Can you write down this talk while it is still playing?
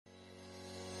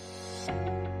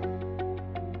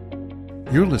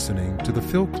You're listening to the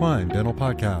Phil Klein Dental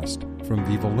Podcast from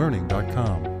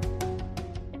VivaLearning.com.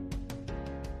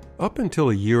 Up until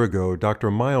a year ago,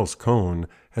 Dr. Miles Cohn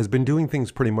has been doing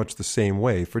things pretty much the same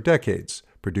way for decades,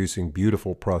 producing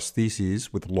beautiful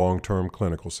prostheses with long-term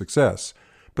clinical success.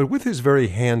 But with his very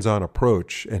hands-on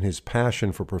approach and his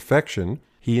passion for perfection,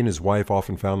 he and his wife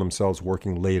often found themselves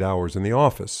working late hours in the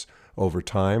office. Over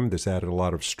time, this added a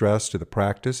lot of stress to the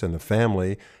practice and the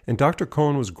family, and Dr.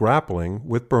 Cohn was grappling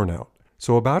with burnout.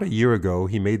 So about a year ago,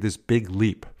 he made this big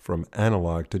leap from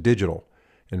analog to digital,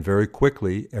 and very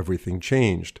quickly, everything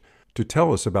changed. To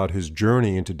tell us about his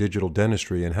journey into digital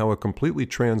dentistry and how it completely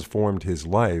transformed his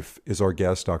life is our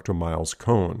guest, Dr. Miles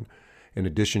Cohn. In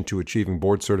addition to achieving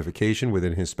board certification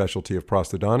within his specialty of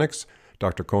prosthodontics,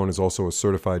 Dr. Cohn is also a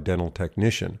certified dental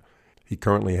technician. He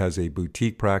currently has a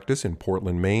boutique practice in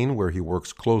Portland, Maine, where he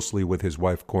works closely with his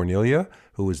wife, Cornelia,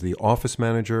 who is the office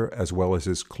manager as well as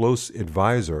his close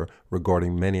advisor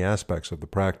regarding many aspects of the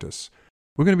practice.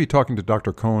 We're going to be talking to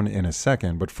Dr. Cohn in a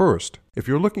second, but first, if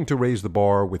you're looking to raise the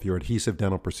bar with your adhesive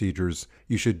dental procedures,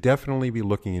 you should definitely be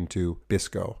looking into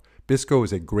Bisco. Bisco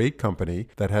is a great company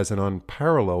that has an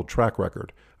unparalleled track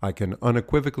record. I can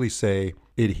unequivocally say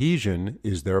adhesion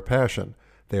is their passion.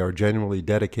 They are genuinely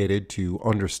dedicated to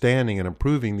understanding and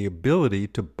improving the ability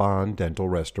to bond dental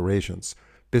restorations.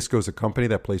 Bisco is a company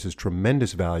that places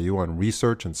tremendous value on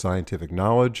research and scientific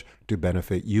knowledge to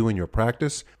benefit you and your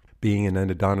practice. Being an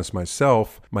endodontist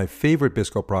myself, my favorite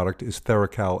Bisco product is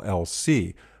Theracal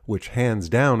LC, which hands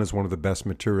down is one of the best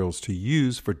materials to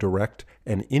use for direct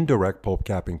and indirect pulp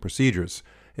capping procedures.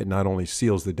 It not only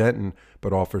seals the dentin,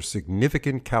 but offers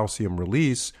significant calcium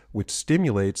release, which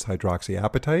stimulates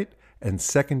hydroxyapatite and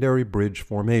secondary bridge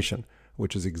formation,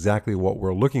 which is exactly what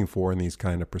we're looking for in these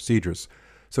kind of procedures.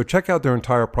 So check out their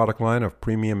entire product line of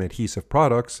premium adhesive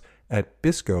products at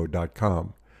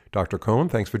bisco.com. Dr. Cohn,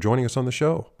 thanks for joining us on the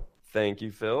show. Thank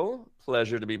you, Phil.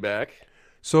 Pleasure to be back.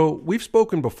 So we've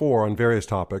spoken before on various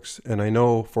topics, and I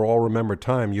know for all remembered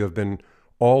time you have been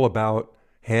all about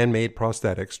handmade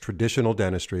prosthetics, traditional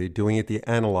dentistry, doing it the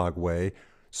analog way.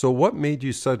 So what made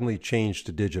you suddenly change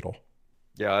to digital?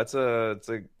 Yeah, it's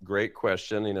a great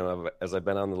question. You know, as I've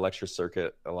been on the lecture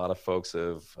circuit, a lot of folks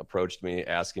have approached me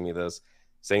asking me this,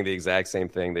 saying the exact same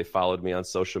thing. They followed me on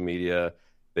social media.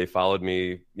 They followed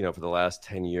me, for the last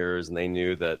 10 years, and they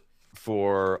knew that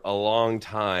for a long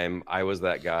time, I was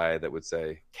that guy that would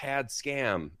say CAD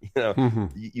scam.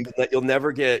 You'll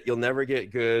never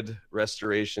get good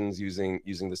restorations using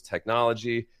this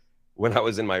technology. When I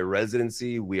was in my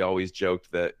residency, we always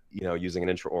joked that using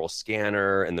an intraoral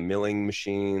scanner and the milling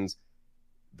machines,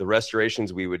 the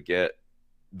restorations we would get,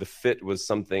 the fit was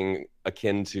something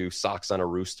akin to socks on a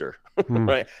rooster,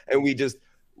 right? And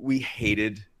we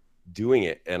hated doing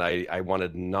it, and I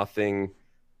wanted nothing.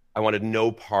 I wanted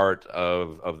no part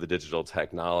of the digital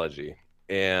technology.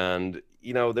 And,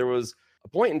 there was a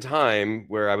point in time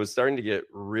where I was starting to get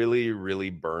really, really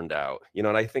burned out, and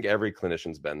I think every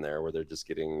clinician's been there where they're just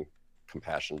getting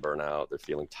compassion burnout. They're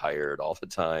feeling tired all the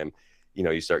time.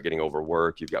 You start getting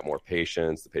overworked. You've got more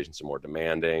patients. The patients are more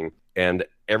demanding. And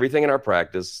everything in our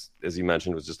practice, as you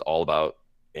mentioned, was just all about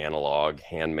analog,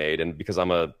 handmade. And because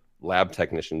I'm a lab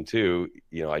technician too,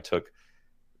 I took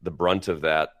the brunt of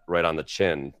that right on the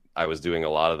chin. I was doing a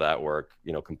lot of that work,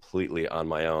 completely on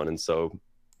my own. And so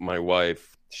my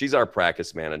wife, she's our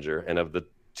practice manager. And of the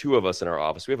two of us in our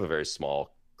office, we have a very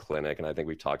small clinic. And I think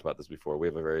we've talked about this before. We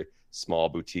have a very small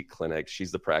boutique clinic.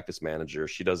 She's the practice manager.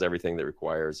 She does everything that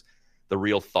requires the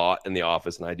real thought in the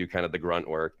office. And I do kind of the grunt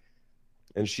work.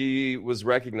 And she was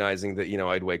recognizing that,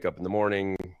 I'd wake up in the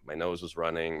morning, my nose was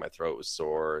running, my throat was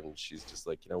sore. And she's just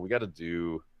like, we got to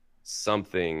do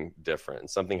something different and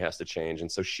something has to change.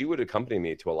 And so she would accompany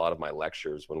me to a lot of my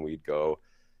lectures when we'd go,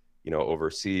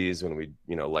 overseas, when we'd,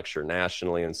 lecture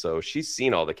nationally. And so she's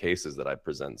seen all the cases that I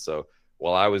present. So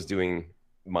while I was doing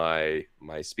my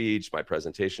speech, my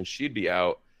presentation, she'd be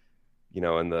out,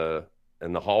 in the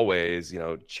hallways,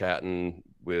 chatting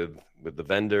with the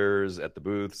vendors at the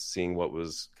booths, seeing what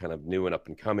was kind of new and up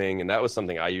and coming. And that was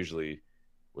something I usually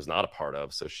was not a part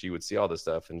of. So she would see all this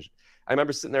stuff. And I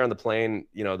remember sitting there on the plane,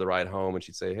 the ride home, and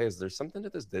she'd say, "Hey, is there something to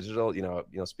this digital?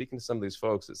 Speaking to some of these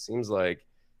folks, it seems like,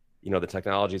 the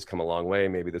technology's come a long way.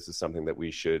 Maybe this is something that we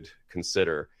should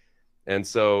consider." And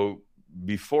so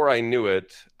before I knew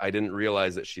it, I didn't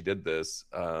realize that she did this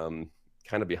kind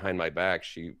of behind my back.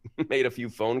 She made a few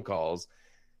phone calls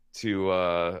to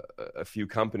a few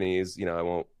companies. I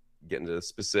won't get into the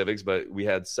specifics, but we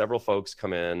had several folks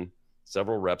come in,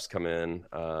 several reps come in.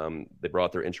 They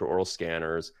brought their intraoral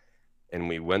scanners, and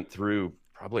we went through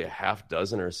probably a half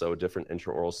dozen or so different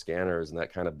intraoral scanners, and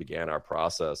that kind of began our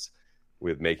process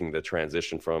with making the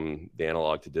transition from the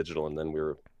analog to digital. And then we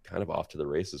were kind of off to the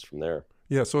races from there.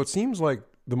 Yeah, so it seems like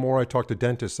the more I talk to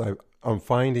dentists, I'm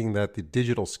finding that the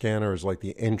digital scanner is like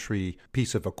the entry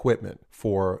piece of equipment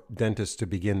for dentists to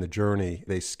begin the journey.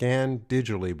 They scan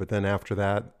digitally, but then after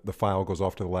that, the file goes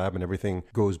off to the lab and everything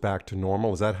goes back to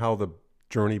normal. Is that how the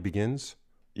journey begins?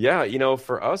 Yeah,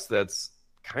 for us, that's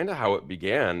kind of how it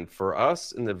began. For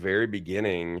us in the very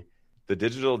beginning, the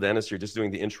digital dentistry, just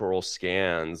doing the intraoral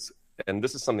scans, and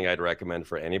this is something I'd recommend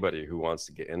for anybody who wants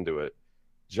to get into it,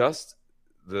 just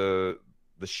the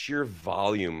sheer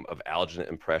volume of alginate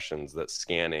impressions that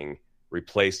scanning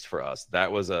replaced for us.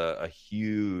 That was a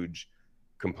huge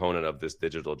component of this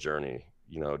digital journey.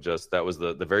 Just that was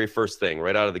the very first thing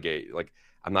right out of the gate. Like,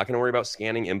 I'm not going to worry about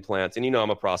scanning implants. And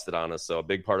I'm a prosthodontist, so a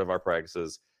big part of our practice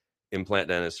is implant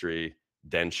dentistry,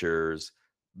 dentures,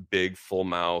 big full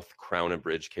mouth crown and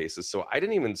bridge cases. So I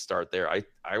didn't even start there.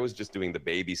 I was just doing the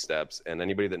baby steps. And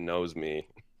anybody that knows me,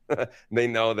 they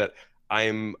know that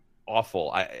I'm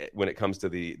awful when it comes to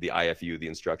the IFU, the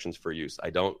instructions for use.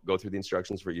 I don't go through the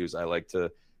instructions for use. I like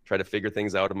to try to figure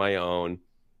things out on my own.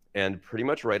 And pretty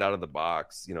much right out of the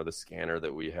box, the scanner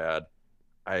that we had,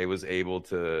 I was able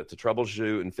to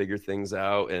troubleshoot and figure things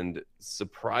out. And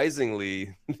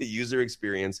surprisingly, the user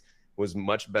experience was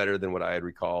much better than what I had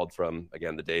recalled from,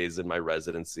 again, the days in my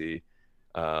residency.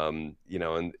 And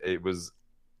it was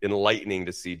enlightening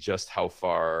to see just how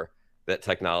far that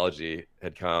technology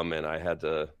had come. And I had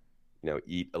to,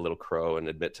 eat a little crow and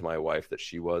admit to my wife that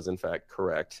she was in fact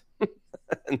correct.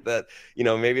 And that,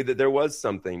 maybe that there was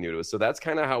something new to us. So that's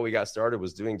kind of how we got started,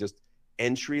 was doing just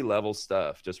entry level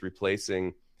stuff, just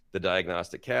replacing the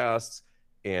diagnostic casts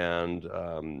and,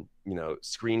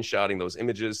 screenshotting those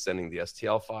images, sending the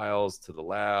STL files to the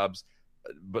labs,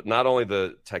 but not only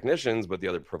the technicians, but the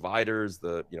other providers,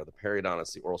 the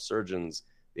periodontists, the oral surgeons,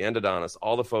 the endodontists,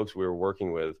 all the folks we were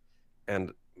working with.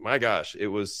 And my gosh, it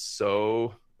was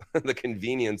so the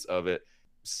convenience of it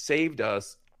saved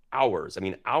us hours. I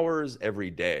mean, hours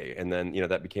every day. And then,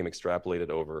 that became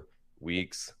extrapolated over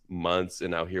weeks, months.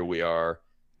 And now here we are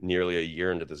nearly a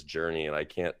year into this journey. And I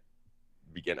can't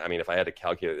begin. I mean, if I had to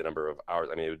calculate the number of hours,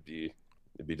 it'd be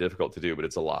difficult to do, but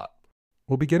it's a lot.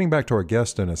 We'll be getting back to our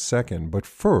guest in a second, but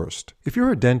first, if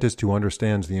you're a dentist who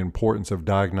understands the importance of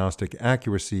diagnostic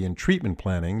accuracy in treatment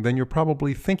planning, then you're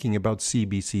probably thinking about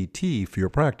CBCT for your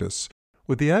practice.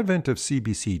 With the advent of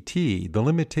CBCT, the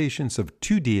limitations of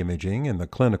 2D imaging and the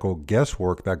clinical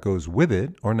guesswork that goes with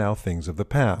it are now things of the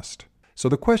past. So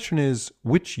the question is,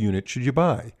 which unit should you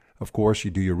buy? Of course,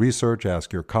 you do your research,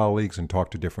 ask your colleagues, and talk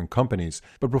to different companies.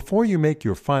 But before you make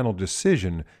your final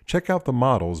decision, check out the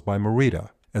models by Merita.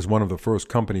 As one of the first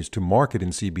companies to market in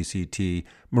CBCT,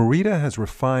 Merita has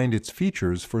refined its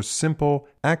features for simple,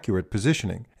 accurate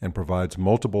positioning and provides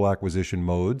multiple acquisition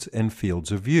modes and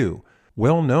fields of view.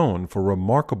 Well known for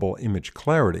remarkable image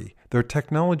clarity, their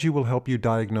technology will help you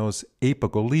diagnose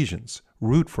apical lesions,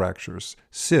 root fractures,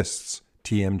 cysts,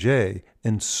 TMJ,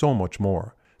 and so much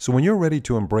more. So when you're ready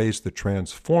to embrace the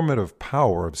transformative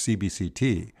power of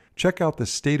CBCT, check out the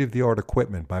state-of-the-art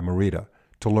equipment by Merita.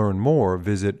 To learn more,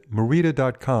 visit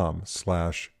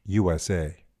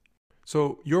merita.com/USA.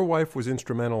 So your wife was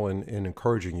instrumental in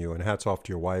encouraging you, and hats off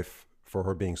to your wife for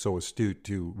her being so astute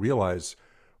to realize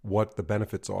what the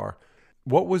benefits are.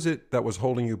 What was it that was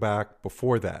holding you back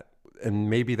before that? And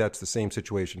maybe that's the same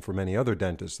situation for many other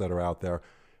dentists that are out there.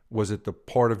 Was it the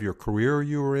part of your career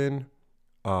you were in?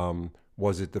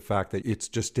 Was it the fact that it's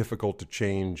just difficult to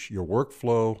change your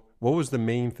workflow? What was the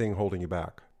main thing holding you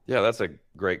back? Yeah, that's a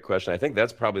great question. I think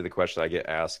that's probably the question I get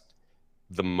asked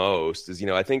the most is,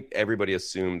 I think everybody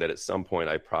assumed that at some point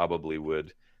I probably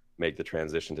would make the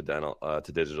transition to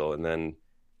digital. And then,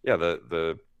 yeah,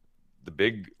 the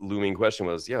big looming question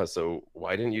was, so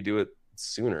why didn't you do it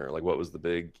sooner? Like, what was the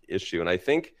big issue? And I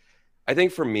think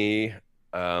for me,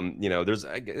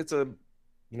 it's a,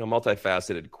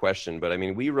 multifaceted question, but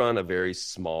we run a very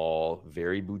small,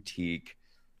 very boutique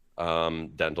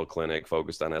dental clinic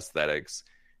focused on aesthetics.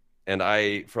 And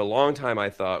for a long time, I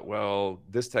thought, well,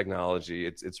 this technology,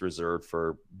 it's reserved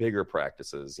for bigger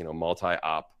practices,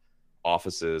 multi-op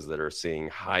offices that are seeing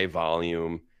high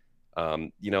volume,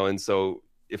 and so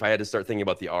if I had to start thinking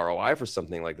about the ROI for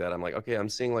something like that, I'm like, okay, I'm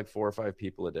seeing like 4 or 5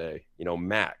 people a day,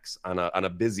 max. On a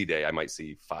busy day, I might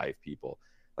see 5 people.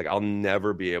 Like, I'll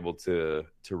never be able to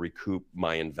recoup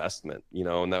my investment,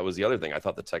 and that was the other thing. I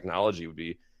thought the technology would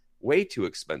be way too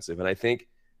expensive. And I think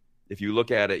if you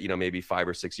look at it, maybe 5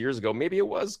 or 6 years ago, maybe it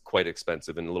was quite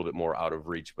expensive and a little bit more out of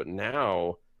reach. But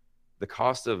now the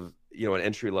cost of, an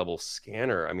entry-level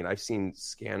scanner, I've seen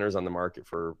scanners on the market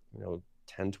for,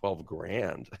 10, 12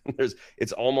 grand.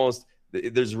 It's almost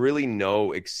there's really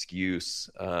no excuse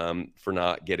for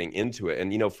not getting into it.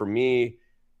 And, for me,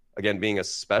 again, being a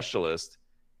specialist,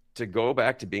 to go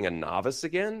back to being a novice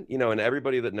again, and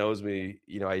everybody that knows me,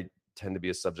 I tend to be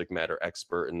a subject matter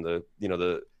expert in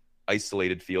the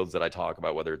isolated fields that I talk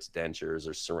about, whether it's dentures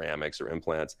or ceramics or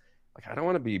implants. Like, I don't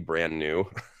want to be brand new.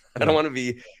 I don't want to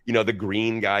be, the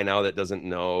green guy now that doesn't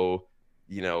know,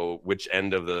 which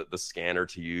end of the scanner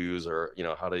to use, or,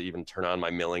 how to even turn on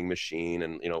my milling machine,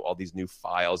 and, all these new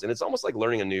files. And it's almost like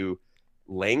learning a new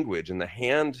language, and the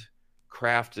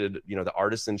handcrafted, the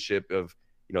artisanship of,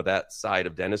 that side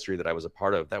of dentistry that I was a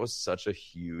part of. That was such a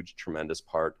huge, tremendous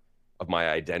part of my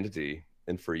identity.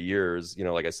 And for years,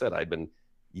 like I said, I'd been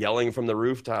yelling from the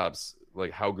rooftops,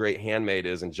 like how great handmade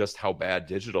is and just how bad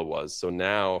digital was. So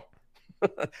now,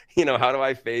 how do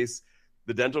I face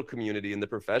the dental community and the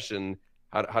profession?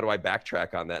 How do I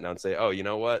backtrack on that now and say, oh, you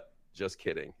know what? Just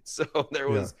kidding. So there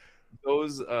was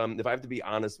those, if I have to be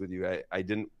honest with you, I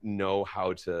didn't know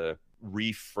how to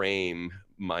reframe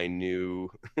my new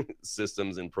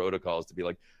systems and protocols to be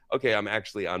like, okay, I'm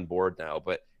actually on board now.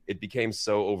 But it became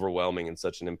so overwhelming and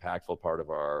such an impactful part of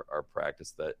our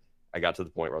practice that I got to the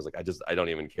point where I was like, I don't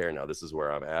even care now. This is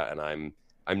where I'm at. And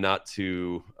I'm not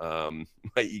too,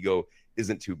 my ego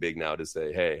isn't too big now to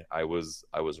say, hey, I was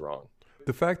wrong.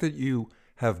 The fact that you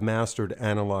have mastered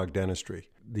analog dentistry,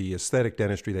 the aesthetic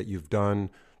dentistry that you've done,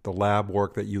 the lab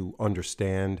work that you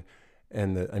understand,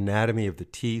 and the anatomy of the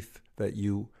teeth that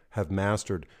you have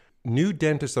mastered, new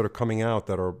dentists that are coming out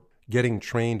that are getting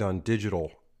trained on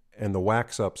digital and the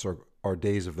wax-ups are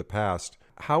days of the past,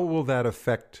 how will that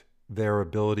affect their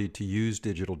ability to use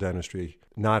digital dentistry,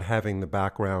 not having the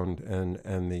background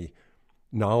and the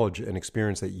knowledge and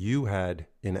experience that you had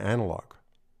in analog?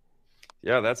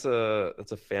 Yeah, that's a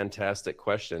fantastic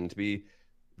question. To be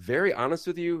very honest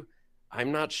with you,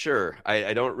 I'm not sure.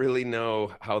 I don't really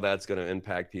know how that's going to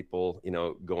impact people,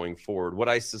 going forward. What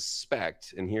I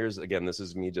suspect, and here's, again, this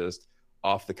is me just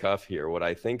off the cuff here, what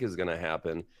I think is going to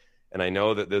happen, and I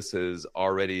know that this is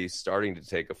already starting to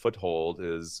take a foothold,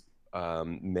 is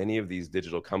many of these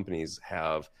digital companies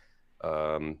have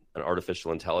an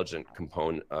artificial intelligence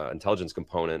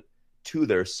component to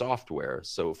their software.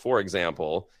 So, for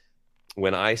example,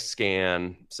 when I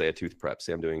scan, say, a tooth prep,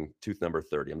 say I'm doing tooth number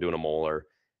 30, I'm doing a molar,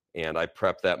 and I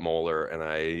prep that molar and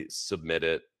I submit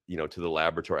it, to the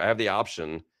laboratory. I have the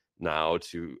option now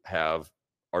to have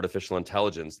artificial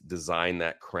intelligence design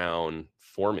that crown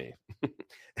for me.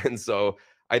 And so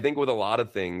I think with a lot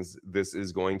of things, this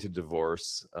is going to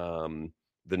divorce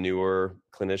the newer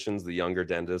clinicians, the younger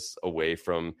dentists, away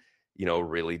from,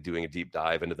 really doing a deep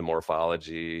dive into the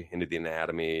morphology, into the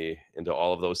anatomy, into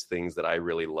all of those things that I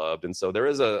really loved. And so there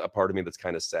is a part of me that's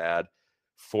kind of sad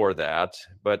for that.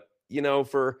 But,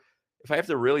 if I have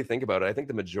to really think about it, I think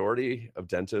the majority of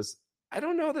dentists, I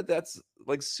don't know that that's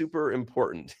like super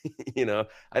important.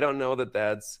 I don't know that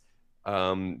that's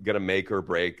going to make or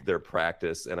break their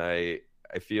practice. And I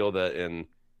feel that in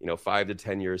 5 to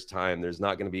 10 years time, there's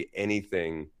not going to be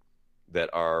anything that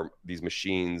these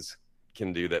machines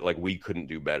can do that like we couldn't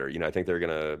do better. I think they're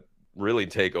going to really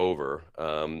take over.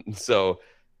 It's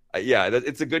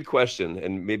a good question,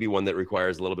 and maybe one that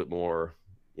requires a little bit more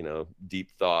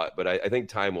deep thought, but I think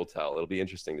time will tell. It'll be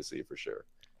interesting to see for sure.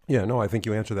 Yeah, no, I think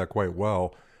you answered that quite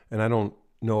well. And I don't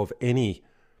know of any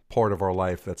part of our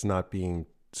life that's not being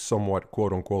somewhat,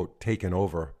 quote unquote, taken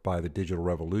over by the digital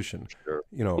revolution. Sure.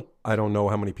 I don't know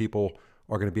how many people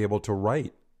are going to be able to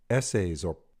write essays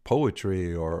or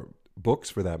poetry or books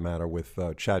for that matter with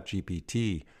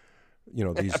ChatGPT.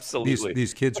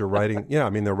 These kids are writing. Yeah,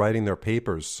 I mean, they're writing their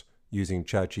papers using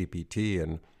ChatGPT,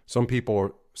 and some people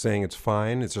are saying it's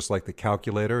fine. It's just like the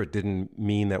calculator. It didn't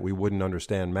mean that we wouldn't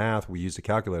understand math. We used a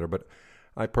calculator, but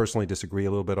I personally disagree a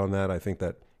little bit on that. I think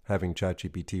that having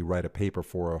ChatGPT write a paper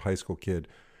for a high school kid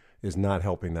is not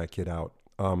helping that kid out.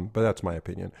 But that's my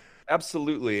opinion.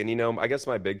 Absolutely. And, I guess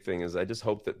my big thing is I just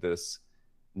hope that this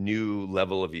new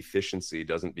level of efficiency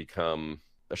doesn't become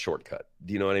a shortcut.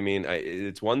 Do you know what I mean?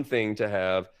 It's one thing to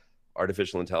have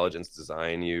artificial intelligence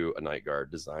design you a night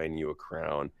guard, design you a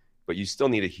crown, but you still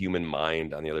need a human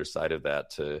mind on the other side of that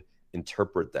to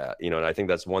interpret that. And I think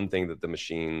that's one thing that the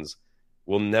machines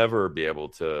will never be able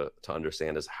to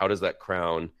understand is how does that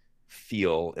crown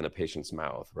feel in a patient's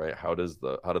mouth, right? How does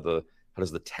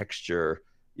the texture,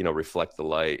 reflect the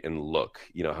light and look,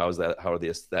 how are the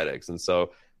aesthetics? And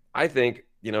so I think,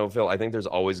 Phil, I think there's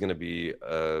always going to be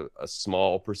a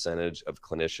small percentage of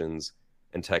clinicians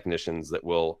and technicians that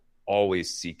will always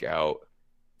seek out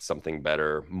something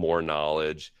better, more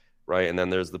knowledge, right? And then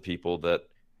there's the people that,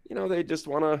 they just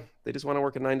want to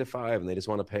work a 9 to 5, and they just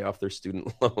want to pay off their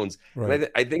student loans. And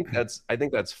Right. I think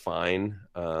that's fine.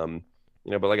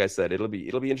 But like I said, it'll be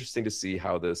interesting to see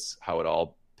how it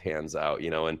all pans out.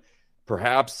 And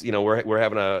perhaps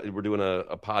we're doing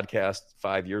a podcast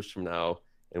 5 years from now,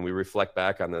 and we reflect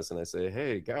back on this, and I say,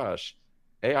 hey, gosh,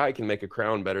 AI can make a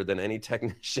crown better than any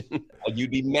technician. Like, you'd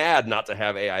be mad not to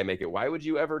have AI make it. Why would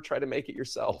you ever try to make it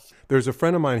yourself? There's a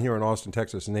friend of mine here in Austin,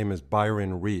 Texas. His name is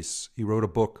Byron Reese. He wrote a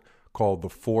book called The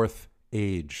Fourth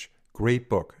Age. Great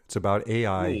book. It's about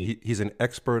AI. He's an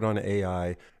expert on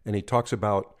AI, and he talks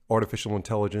about artificial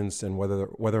intelligence and whether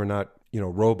or not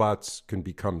robots can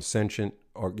become sentient,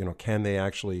 or can they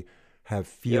actually have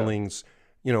feelings.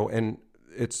 And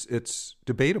it's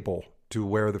debatable to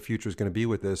where the future is going to be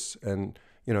with this. And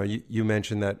you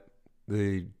mentioned that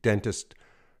the dentist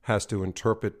has to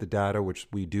interpret the data, which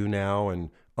we do now, and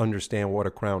understand what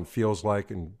a crown feels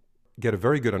like and get a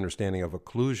very good understanding of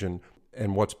occlusion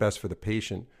and what's best for the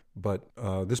patient. But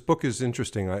this book is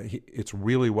interesting. It's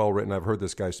really well written. I've heard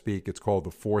this guy speak. It's called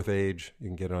The Fourth Age. You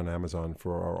can get it on Amazon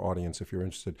for our audience if you're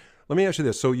interested. Let me ask you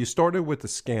this. So you started with the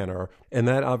scanner, and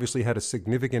that obviously had a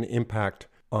significant impact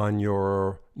on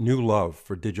your new love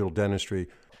for digital dentistry.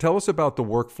 Tell us about the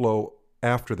workflow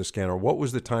after the scanner. What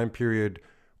was the time period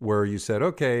where you said,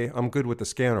 okay, I'm good with the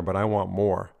scanner, but I want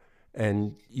more?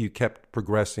 And you kept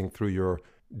progressing through your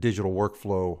digital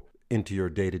workflow into your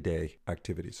day-to-day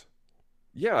activities.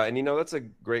 Yeah, and that's a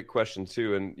great question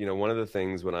too. And one of the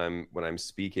things when I'm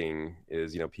speaking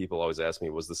is, people always ask me,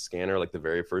 was the scanner like the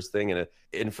very first thing?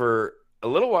 And for a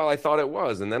little while I thought it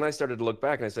was, and then I started to look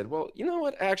back and I said, well, you know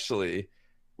what? Actually,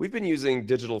 we've been using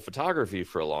digital photography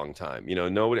for a long time.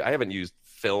 I haven't used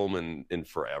film in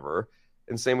forever.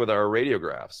 And same with our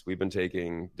radiographs. We've been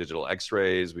taking digital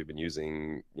X-rays. We've been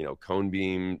using, cone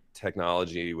beam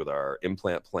technology with our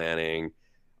implant planning.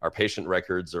 Our patient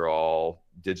records are all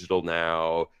digital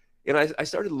now. And I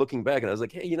started looking back and I was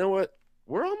like, hey, you know what?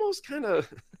 We're almost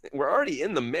we're already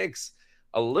in the mix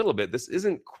a little bit. This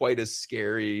isn't quite as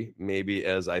scary maybe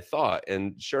as I thought.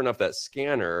 And sure enough, that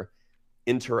scanner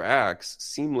interacts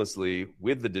seamlessly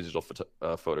with the digital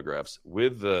photographs,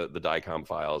 with the DICOM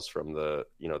files from the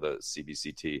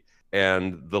CBCT,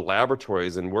 and the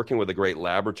laboratories. And working with a great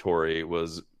laboratory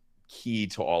was key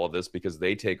to all of this, because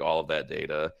they take all of that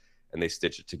data and they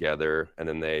stitch it together, and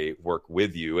then they work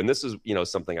with you. And this is,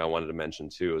 something I wanted to mention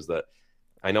too, is that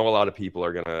I know a lot of people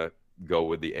are going to go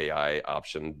with the AI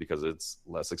option because it's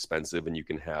less expensive and you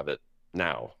can have it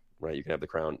now, right? You can have the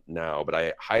crown now. But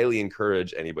I highly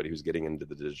encourage anybody who's getting into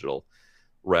the digital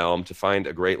realm to find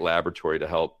a great laboratory to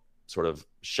help sort of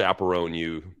chaperone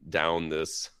you down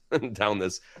this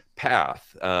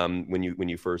path when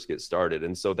you first get started.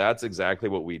 And so that's exactly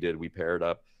what we did. We paired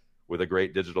up with a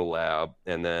great digital lab.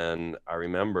 And then I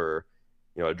remember,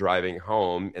 driving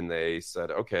home, and they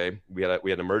said, okay, we had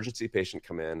an emergency patient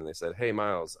come in, and they said, hey,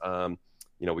 Miles,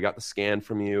 we got the scan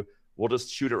from you. We'll just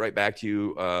shoot it right back to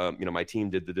you. My team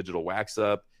did the digital wax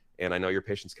up, and I know your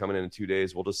patient's coming in 2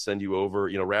 days. We'll just send you over,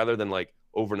 rather than like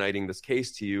overnighting this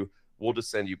case to you, we'll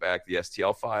just send you back the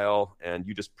STL file, and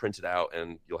you just print it out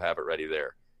and you'll have it ready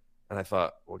there. And I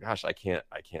thought, well, gosh, I can't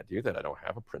do that. I don't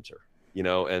have a printer,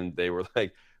 and they were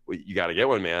like, well, you got to get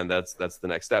one, man. That's the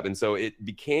next step. And so it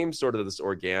became sort of this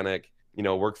organic,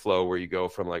 workflow where you go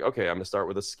from like, okay, I'm going to start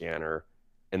with a scanner,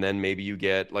 and then maybe you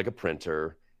get like a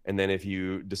printer. And then if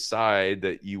you decide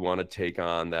that you want to take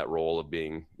on that role of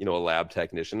being, a lab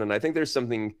technician, and I think there's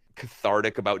something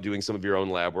cathartic about doing some of your own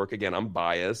lab work. Again, I'm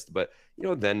biased, but,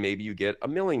 then maybe you get a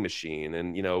milling machine,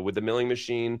 and, with the milling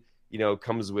machine,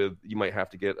 comes with, you might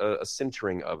have to get a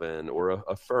sintering oven or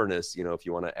a furnace, if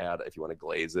you want to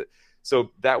glaze it.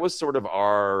 So that was sort of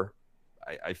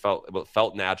I felt it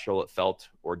felt natural. It felt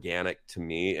organic to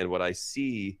me. And what I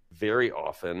see very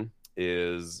often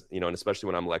is, and especially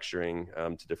when I'm lecturing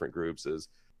to different groups, is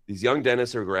these young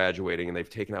dentists are graduating and they've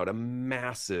taken out a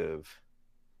massive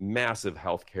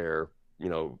healthcare,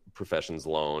 professions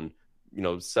loan,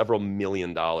 several $1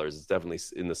 million. It's definitely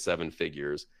in the 7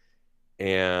 figures.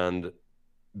 And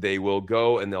they will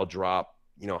go and they'll drop,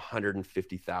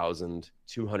 $150,000,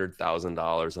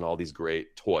 $200,000 in all these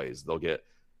great toys. They'll get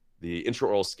the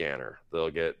intraoral scanner, they'll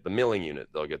get the milling unit,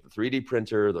 they'll get the 3D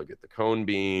printer, they'll get the cone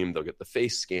beam, they'll get the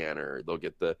face scanner, they'll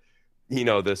get the,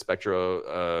 the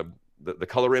spectro, the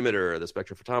colorimeter, the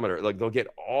spectrophotometer. Like, they'll get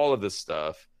all of this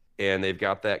stuff, and they've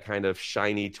got that kind of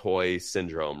shiny toy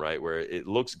syndrome, right? Where it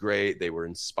looks great. They were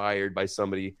inspired by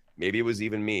somebody. Maybe it was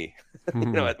even me, at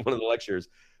one of the lectures,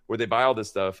 where they buy all this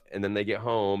stuff and then they get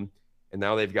home, and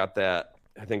now they've got that,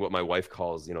 I think what my wife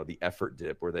calls, the effort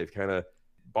dip, where they've kind of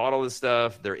bought all this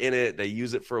stuff, they're in it, they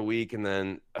use it for a week, and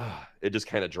then it just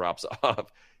kind of drops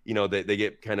off. They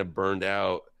get kind of burned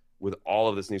out with all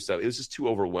of this new stuff. It was just too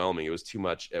overwhelming. It was too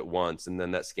much at once. And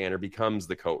then that scanner becomes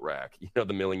the coat rack.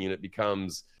 The milling unit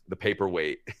becomes the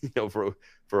paperweight, for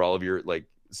all of your like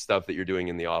stuff that you're doing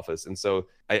in the office. And so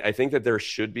I think that there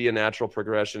should be a natural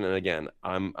progression. And again,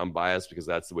 I'm biased because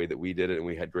that's the way that we did it and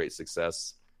we had great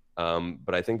success.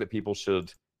 But I think that people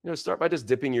should, start by just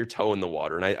dipping your toe in the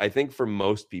water. And I think for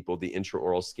most people, the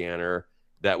intraoral scanner,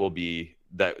 that's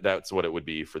what it would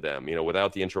be for them.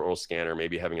 Without the intraoral scanner,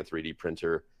 maybe having a 3D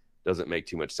printer doesn't make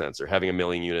too much sense, or having a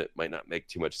milling unit might not make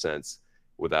too much sense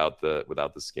without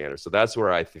the scanner. So that's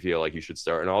where I feel like you should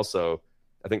start. And also,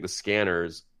 I think the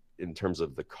scanners, in terms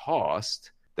of the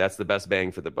cost, that's the best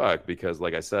bang for the buck, because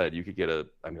like I said, you could get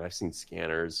I've seen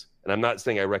scanners, and I'm not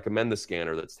saying I recommend the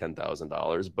scanner that's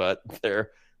 $10,000, but they're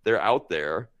out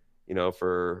there,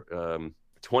 for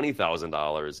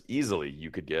 $20,000 easily.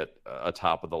 You could get a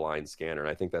top of the line scanner. And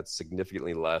I think that's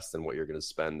significantly less than what you're going to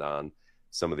spend on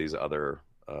some of these other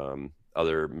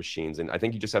machines. And I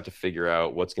think you just have to figure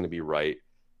out what's going to be right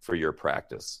for your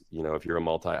practice. If you're a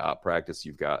multi-op practice,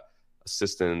 you've got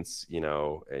assistants,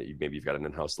 maybe you've got an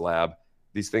in-house lab.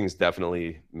 These things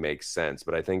definitely make sense,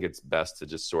 but I think it's best to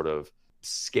just sort of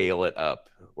scale it up.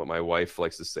 What my wife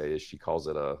likes to say is she calls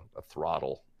it a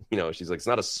throttle. She's like, it's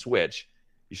not a switch.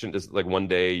 You shouldn't just like one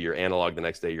day you're analog, the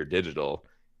next day you're digital.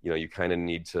 You kind of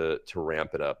need to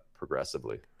ramp it up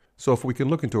progressively. So if we can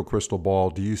look into a crystal ball,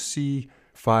 do you see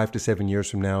 5 to 7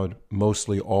 years from now,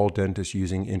 mostly all dentists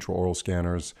using intraoral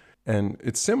scanners? And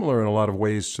it's similar in a lot of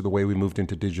ways to the way we moved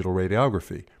into digital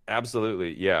radiography.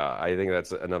 Absolutely. Yeah. I think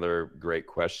that's another great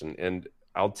question. And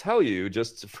I'll tell you,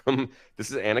 just from,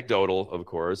 this is anecdotal, of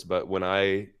course, but when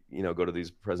I, go to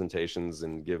these presentations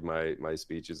and give my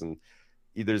speeches, and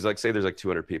there's like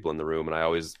 200 people in the room, and I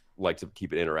always like to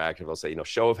keep it interactive. I'll say,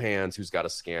 show of hands, who's got a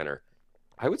scanner?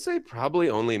 I would say probably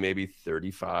only maybe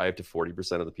 35 to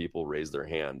 40% of the people raise their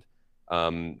hand.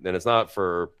 And it's not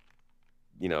for,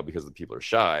 because the people are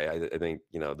shy. I think,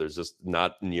 there's just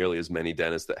not nearly as many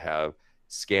dentists that have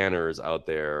scanners out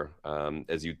there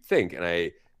as you'd think.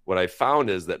 And what I found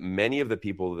is that many of the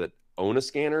people that own a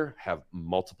scanner have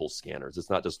multiple scanners. It's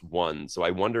not just one. So I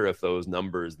wonder if those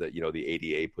numbers that, the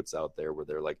ADA puts out there, where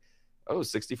they're like,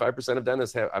 65% of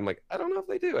dentists have, I'm like, I don't know if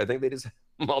they do. I think they just,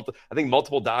 I think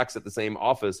multiple docs at the same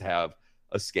office have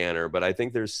a scanner, but I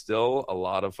think there's still a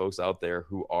lot of folks out there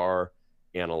who are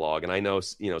analog. And I know,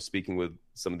 speaking with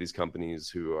some of these companies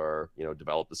who are,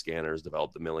 develop the scanners,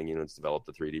 develop the milling units, develop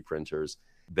the 3D printers,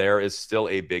 there is still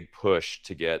a big push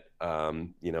to get, a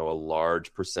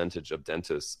large percentage of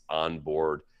dentists on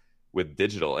board with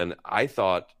digital. And I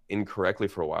thought incorrectly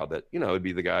for a while that, it'd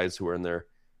be the guys who are in their,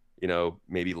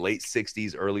 maybe late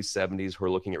 60s, early 70s, who are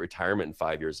looking at retirement in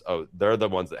 5 years. Oh, they're the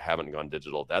ones that haven't gone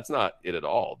digital. That's not it at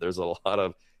all. There's a lot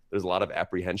of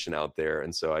apprehension out there.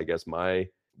 And so I guess my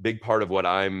big part of what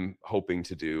I'm hoping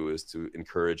to do is to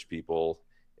encourage people,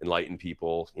 enlighten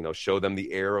people, show them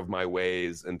the error of my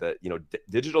ways, and that,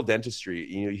 digital dentistry,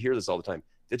 you hear this all the time.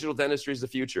 Digital dentistry is the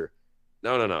future.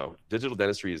 No. Digital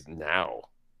dentistry is now.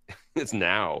 It's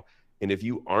now. And if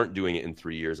you aren't doing it in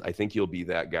 3 years, I think you'll be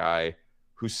that guy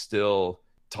who's still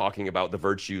talking about the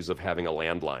virtues of having a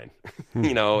landline,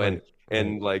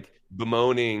 and like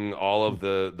bemoaning all of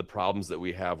the problems that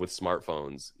we have with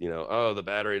smartphones. The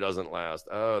battery doesn't last.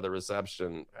 The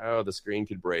reception. The screen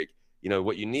could break.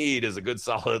 What you need is a good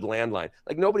solid landline.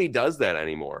 Like, nobody does that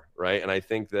anymore, right? And I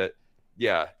think that,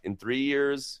 in 3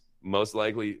 years, most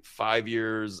likely 5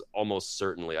 years, almost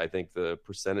certainly, I think the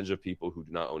percentage of people who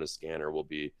do not own a scanner will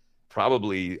be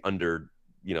probably under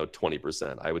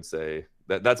 20%. I would say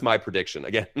that's my prediction.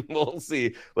 Again, we'll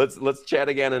see. Let's chat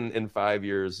again in 5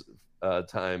 years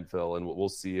time, Phil, and we'll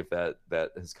see if that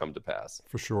has come to pass.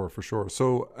 For sure.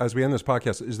 So as we end this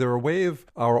podcast, is there a way of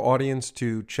our audience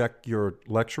to check your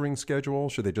lecturing schedule?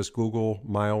 Should they just Google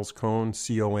Miles Cohn,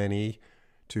 C-O-N-E,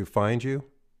 to find you?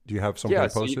 Do you have something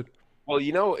posted?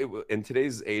 In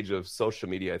today's age of social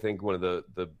media, I think one of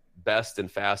the best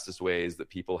and fastest ways that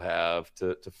people have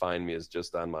to find me is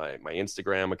just on my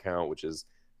Instagram account, which is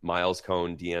Miles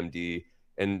Cohn DMD.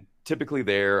 And typically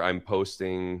there I'm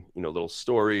posting, little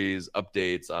stories,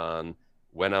 updates on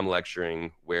when I'm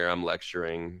lecturing, where I'm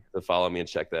lecturing. To follow me and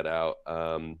check that out.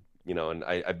 And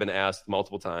I've been asked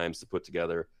multiple times to put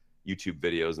together YouTube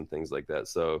videos and things like that.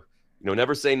 So,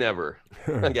 never say never.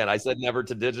 Again, I said never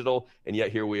to digital, and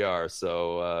yet here we are.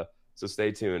 So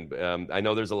stay tuned. I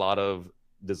know there's a lot of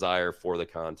desire for the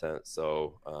content.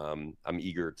 So I'm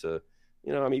eager to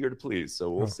please.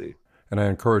 So we'll see. And I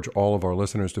encourage all of our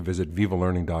listeners to visit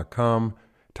vivalearning.com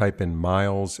Type in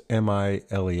Miles,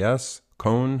 M-I-L-E-S,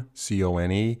 Cohn,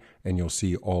 C-O-N-E, and you'll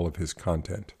see all of his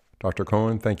content. Dr.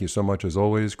 Cohen, thank you so much as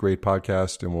always. Great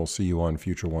podcast, and we'll see you on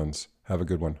future ones. Have a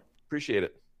good one. Appreciate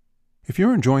it. If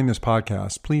you're enjoying this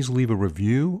podcast, please leave a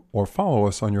review or follow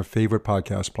us on your favorite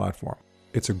podcast platform.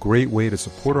 It's a great way to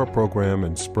support our program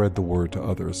and spread the word to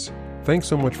others. Thanks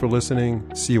so much for listening.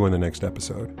 See you in the next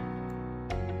episode.